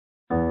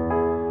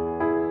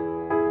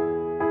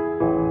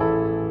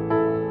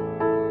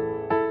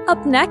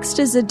Up next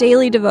is a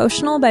daily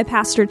devotional by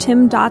Pastor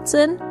Tim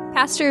Dotson,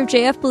 pastor of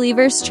JF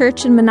Believers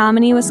Church in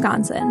Menominee,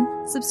 Wisconsin.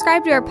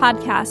 Subscribe to our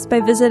podcast by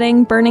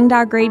visiting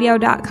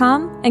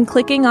burningdogradio.com and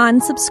clicking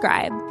on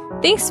subscribe.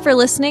 Thanks for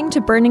listening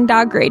to Burning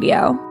Dog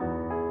Radio.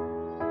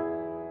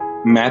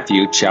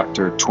 Matthew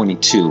chapter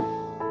 22.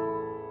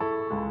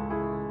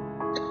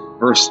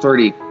 Verse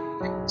 30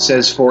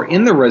 says, "For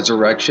in the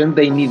resurrection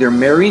they neither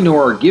marry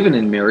nor are given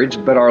in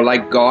marriage, but are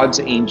like God's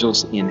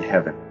angels in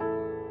heaven.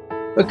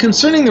 But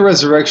concerning the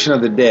resurrection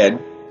of the dead,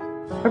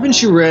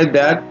 haven't you read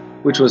that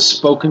which was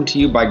spoken to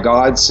you by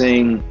God,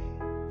 saying,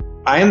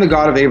 I am the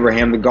God of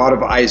Abraham, the God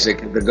of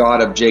Isaac, the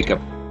God of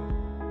Jacob.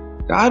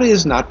 God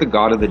is not the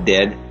God of the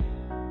dead,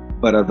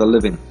 but of the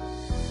living.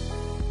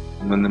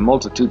 And when the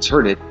multitudes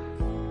heard it,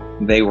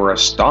 they were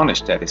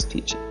astonished at his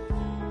teaching."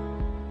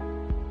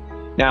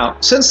 Now,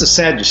 since the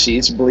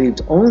Sadducees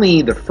believed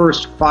only the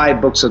first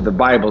 5 books of the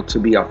Bible to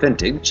be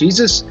authentic,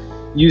 Jesus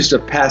used a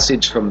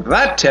passage from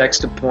that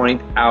text to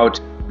point out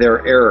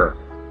their error,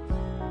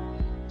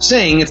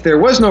 saying if there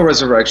was no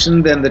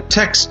resurrection, then the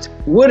text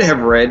would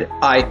have read,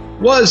 I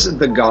was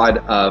the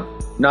God of,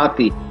 not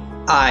the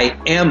I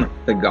am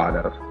the God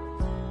of.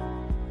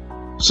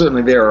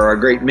 Certainly there are a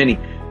great many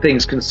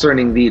things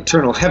concerning the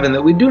eternal heaven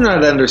that we do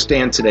not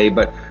understand today,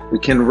 but we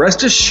can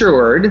rest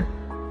assured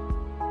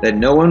that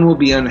no one will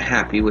be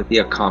unhappy with the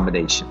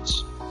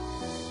accommodations.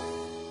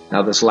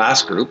 Now this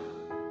last group,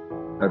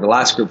 or the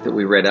last group that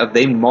we read of,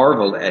 they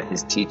marveled at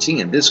his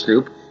teaching, and this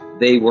group,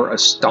 they were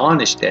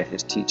astonished at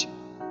his teaching.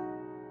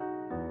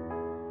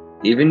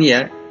 Even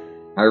yet,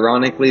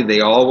 ironically,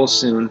 they all will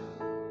soon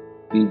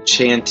be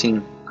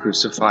chanting,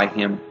 "Crucify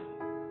him,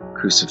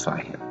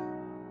 crucify him."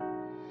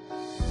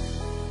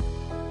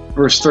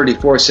 Verse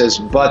 34 says,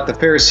 "But the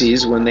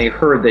Pharisees, when they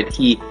heard that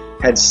he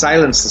had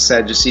silenced the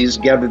Sadducees,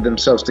 gathered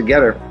themselves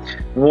together.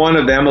 One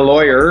of them, a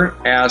lawyer,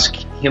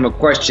 asked him a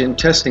question,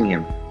 testing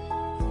him.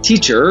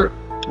 'Teacher,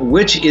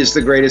 which is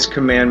the greatest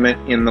commandment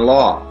in the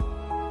law?'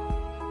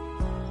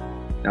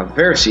 Now the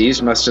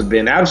Pharisees must have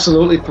been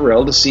absolutely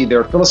thrilled to see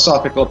their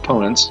philosophical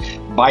opponents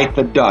bite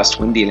the dust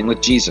when dealing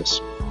with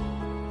Jesus.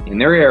 In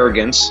their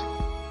arrogance,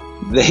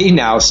 they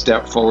now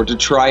step forward to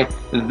try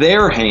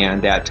their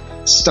hand at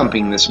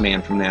stumping this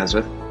man from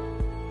Nazareth.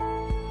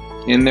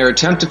 In their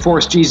attempt to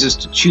force Jesus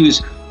to choose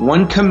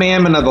one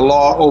commandment of the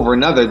law over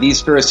another, these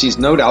Pharisees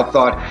no doubt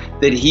thought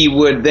that he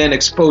would then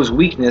expose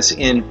weakness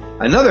in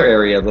another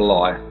area of the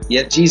law.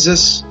 Yet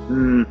Jesus,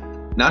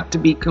 not to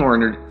be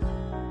cornered,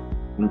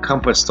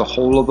 encompassed the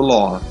whole of the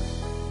law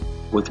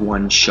with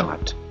one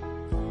shot.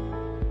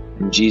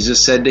 And Jesus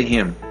said to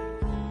him,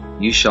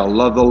 'You shall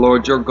love the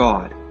Lord your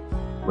God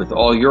with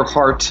all your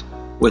heart,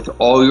 with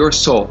all your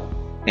soul,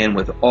 and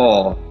with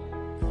all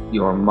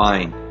your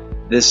mind.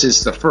 This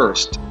is the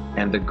first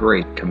and the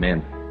great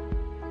commandment.'"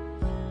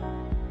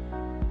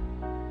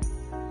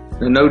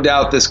 Now, no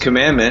doubt this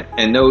commandment,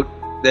 and note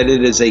that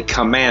it is a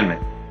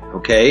commandment,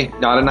 okay?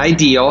 Not an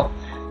ideal,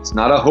 it's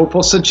not a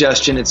hopeful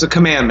suggestion, it's a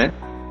commandment,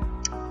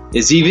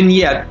 is even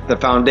yet the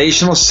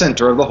foundational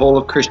center of the whole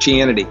of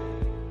Christianity.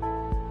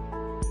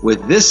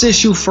 With this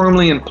issue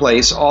firmly in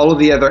place, all of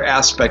the other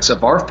aspects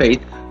of our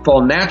faith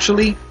fall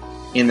naturally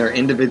in their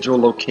individual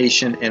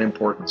location and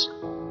importance.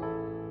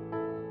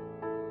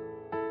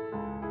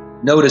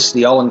 Notice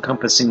the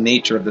all-encompassing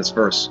nature of this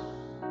verse.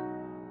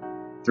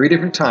 3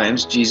 different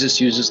times, Jesus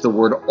uses the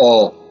word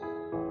all.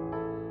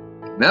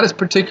 And that is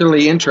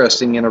particularly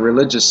interesting in a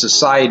religious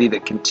society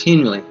that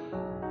continually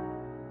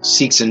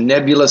seeks a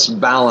nebulous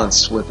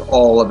balance with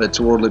all of its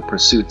worldly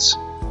pursuits.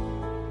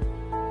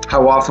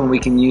 How often we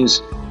can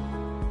use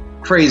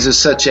phrases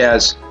such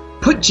as,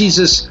 put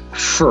Jesus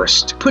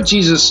first,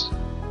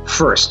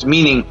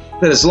 meaning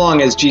that as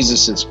long as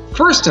Jesus is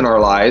first in our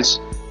lives,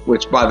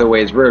 which by the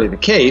way is rarely the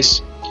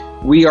case,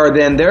 we are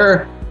then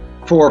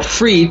therefore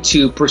free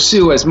to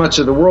pursue as much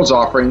of the world's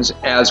offerings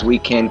as we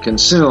can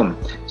consume.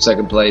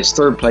 2nd place,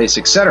 3rd place,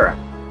 etc.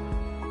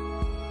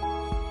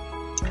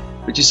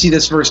 But you see,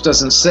 this verse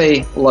doesn't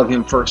say love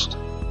him first.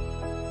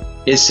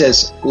 It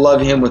says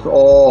love him with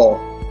all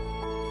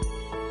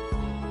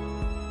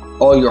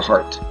your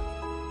heart,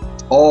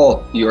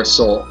 all your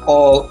soul,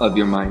 all of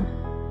your mind.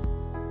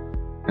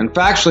 And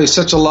factually,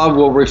 such a love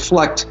will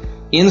reflect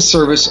in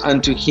service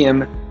unto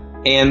him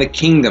and the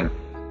kingdom.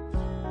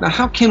 Now,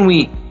 how can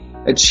we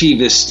achieve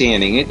this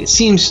standing? It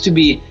seems to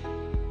be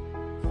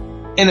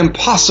an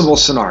impossible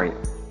scenario.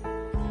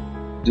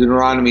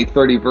 Deuteronomy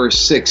 30 verse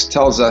 6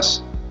 tells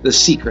us the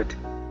secret.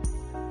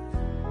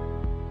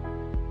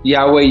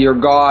 Yahweh your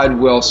God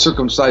will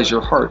circumcise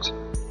your heart.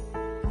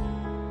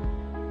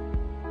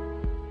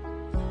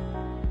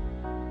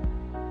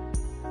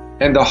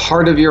 And the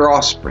heart of your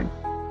offspring.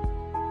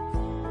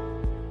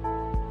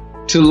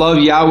 To love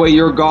Yahweh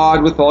your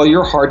God with all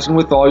your heart and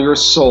with all your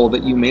soul,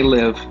 that you may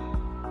live.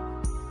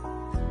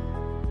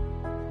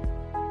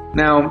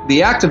 Now,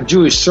 the act of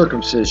Jewish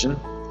circumcision,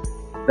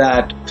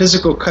 that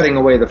physical cutting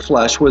away the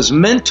flesh, was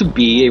meant to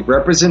be a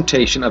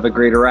representation of a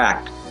greater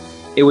act.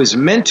 It was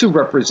meant to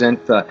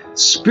represent the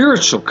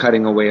spiritual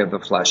cutting away of the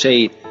flesh,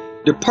 a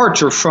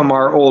departure from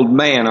our old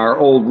man, our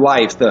old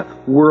life, the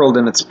world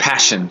and its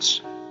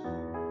passions.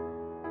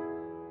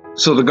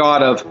 So the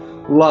God of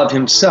love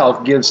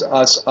himself gives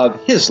us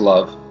of his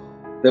love,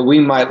 that we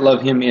might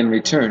love him in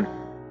return.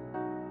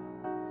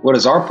 What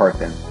is our part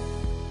then?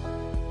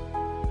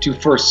 To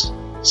first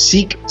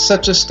seek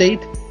such a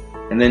state,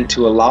 and then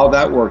to allow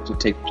that work to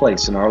take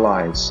place in our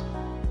lives.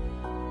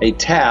 A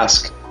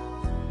task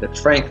that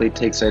frankly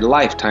takes a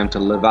lifetime to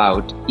live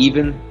out,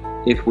 even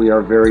if we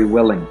are very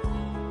willing.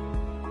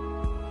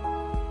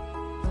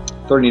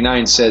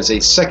 39 says, a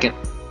second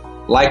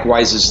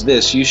likewise is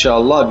this, you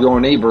shall love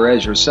your neighbor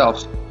as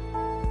yourself.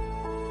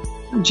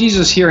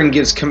 Jesus herein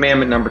gives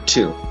commandment number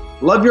 2,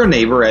 love your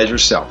neighbor as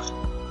yourself.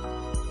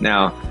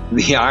 Now,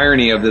 the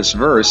irony of this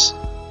verse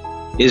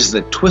is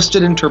the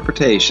twisted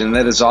interpretation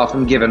that is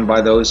often given by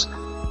those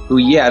who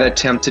yet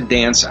attempt to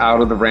dance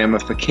out of the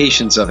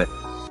ramifications of it.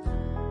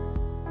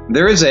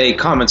 There is a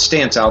common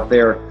stance out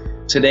there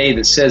today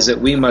that says that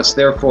we must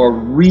therefore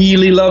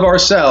really love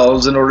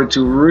ourselves in order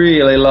to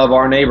really love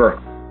our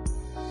neighbor.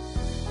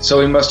 So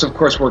we must, of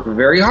course, work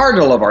very hard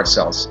to love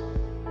ourselves.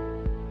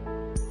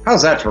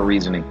 How's that for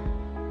reasoning?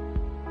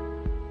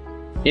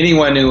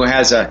 Anyone who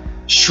has a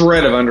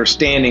shred of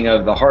understanding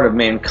of the heart of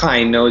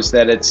mankind knows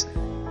that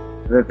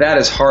that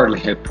is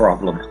hardly a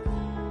problem.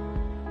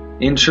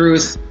 In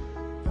truth,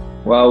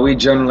 well, we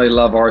generally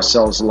love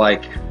ourselves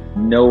like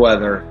no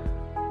other.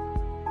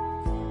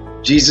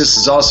 Jesus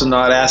is also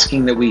not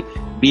asking that we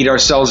beat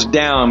ourselves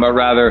down, but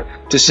rather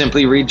to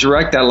simply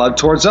redirect that love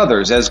towards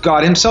others, as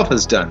God himself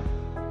has done.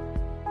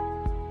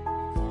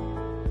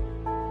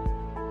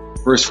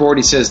 Verse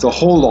 40 says, the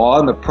whole law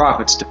and the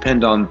prophets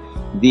depend on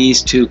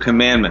these 2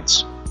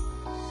 commandments.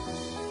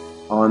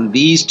 On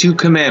these 2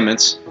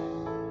 commandments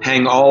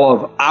hang all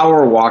of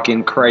our walk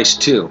in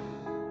Christ too.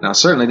 Now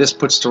certainly this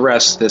puts to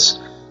rest this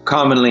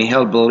commonly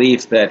held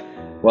belief that,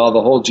 well,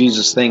 the whole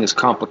Jesus thing is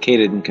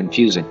complicated and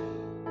confusing.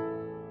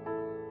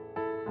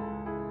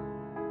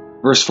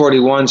 Verse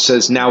 41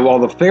 says, now while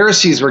the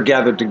Pharisees were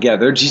gathered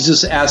together,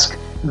 Jesus asked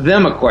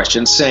them a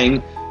question,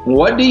 saying,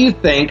 what do you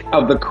think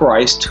of the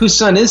Christ? Whose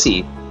son is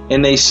he?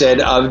 And they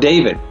said, of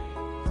David.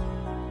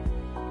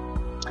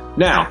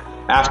 Now,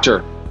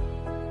 after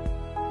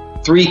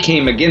 3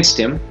 came against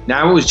him,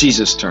 now it was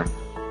Jesus' turn,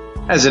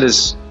 as it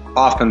is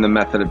often the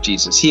method of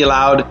Jesus. He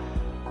allowed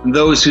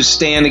those who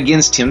stand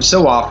against him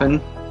so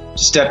often to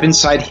step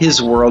inside his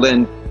world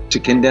and to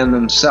condemn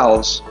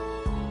themselves.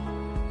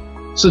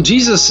 So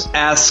Jesus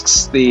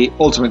asks the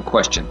ultimate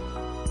question,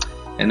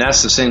 and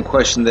that's the same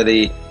question that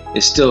he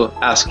is still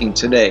asking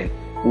today.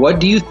 What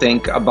do you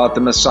think about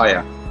the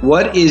Messiah?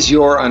 What is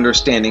your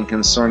understanding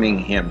concerning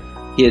him,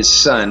 his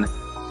son?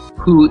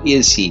 Who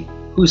is he?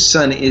 Whose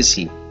son is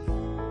he?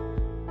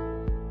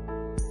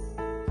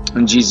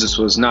 And Jesus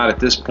was not at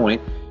this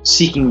point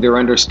seeking their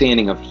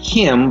understanding of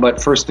him,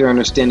 but first their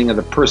understanding of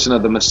the person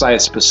of the Messiah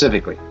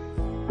specifically,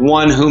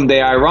 one whom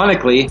they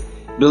ironically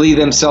believe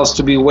themselves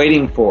to be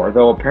waiting for,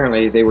 though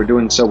apparently they were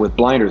doing so with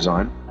blinders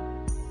on.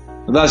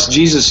 Thus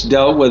Jesus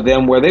dealt with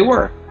them where they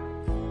were.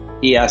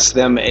 He asked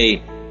them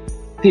a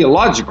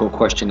theological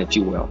question, if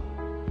you will.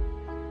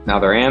 Now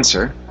their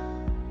answer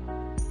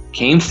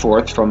came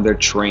forth from their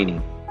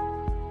training.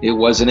 It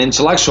was an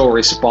intellectual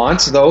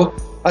response, though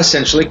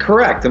essentially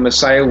correct. The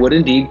Messiah would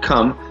indeed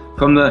come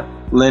from the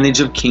lineage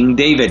of King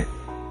David.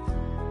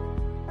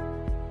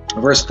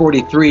 Verse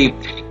 43,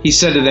 he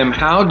said to them,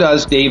 how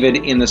does David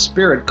in the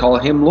Spirit call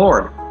him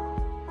Lord?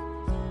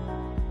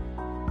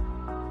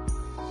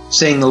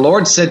 Saying, the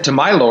Lord said to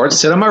my Lord,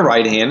 sit on my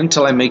right hand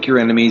until I make your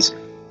enemies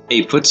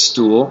a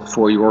footstool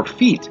for your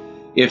feet.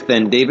 If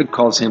then David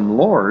calls him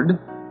Lord,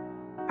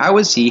 how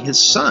is he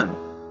his son?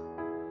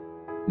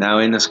 Now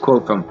in this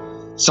quote from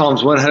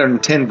Psalms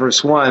 110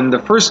 verse 1, the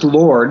first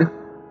Lord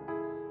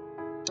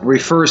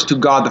refers to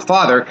God the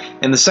Father,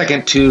 and the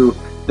second to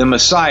the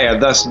Messiah.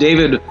 Thus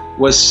David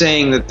was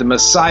saying that the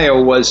Messiah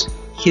was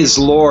his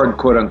Lord,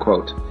 quote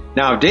unquote.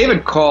 Now if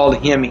David called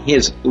him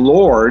his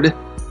Lord,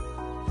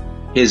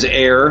 his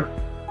heir,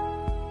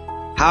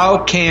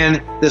 how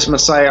can this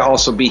Messiah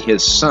also be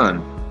his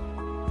son?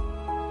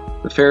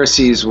 The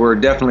Pharisees were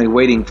definitely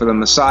waiting for the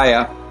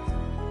Messiah,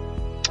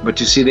 but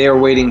you see, they are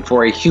waiting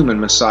for a human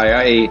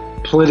Messiah, a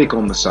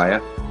political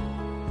Messiah,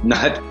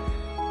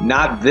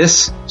 not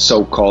this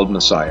so-called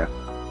Messiah.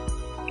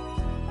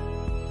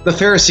 The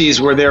Pharisees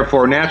were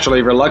therefore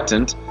naturally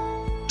reluctant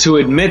to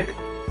admit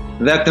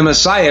that the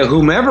Messiah,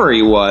 whomever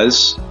he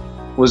was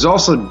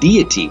also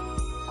deity.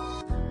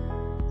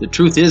 The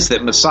truth is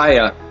that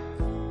Messiah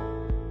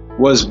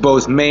was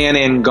both man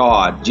and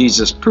God.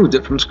 Jesus proved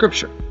it from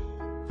Scripture.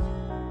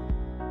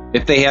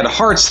 If they had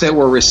hearts that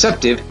were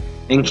receptive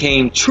and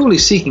came truly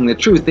seeking the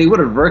truth, they would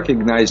have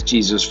recognized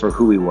Jesus for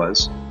who he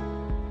was.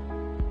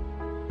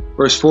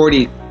 Verse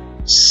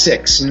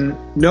 46,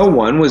 no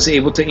one was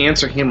able to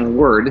answer him a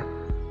word,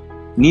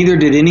 neither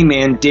did any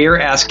man dare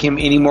ask him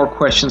any more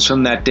questions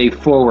from that day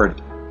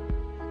forward.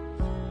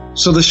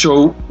 So the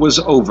show was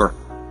over.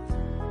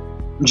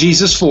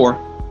 Jesus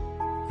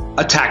 4,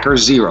 attacker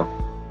 0.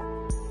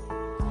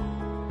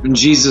 And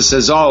Jesus,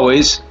 as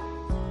always,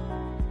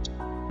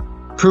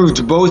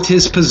 proved both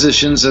his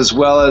positions as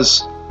well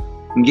as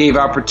gave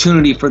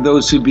opportunity for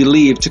those who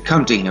believed to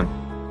come to him.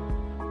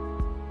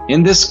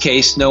 In this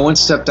case, no one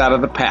stepped out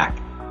of the pack.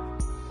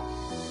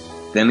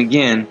 Then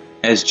again,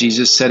 as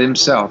Jesus said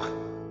himself,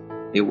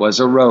 it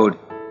was a road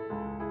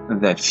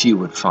that few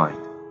would find.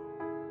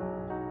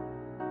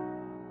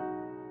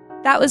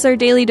 That was our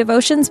daily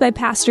devotions by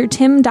Pastor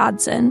Tim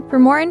Dodson. For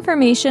more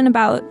information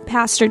about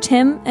Pastor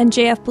Tim and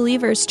JF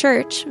Believers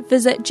Church,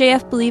 visit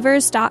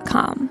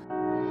jfbelievers.com.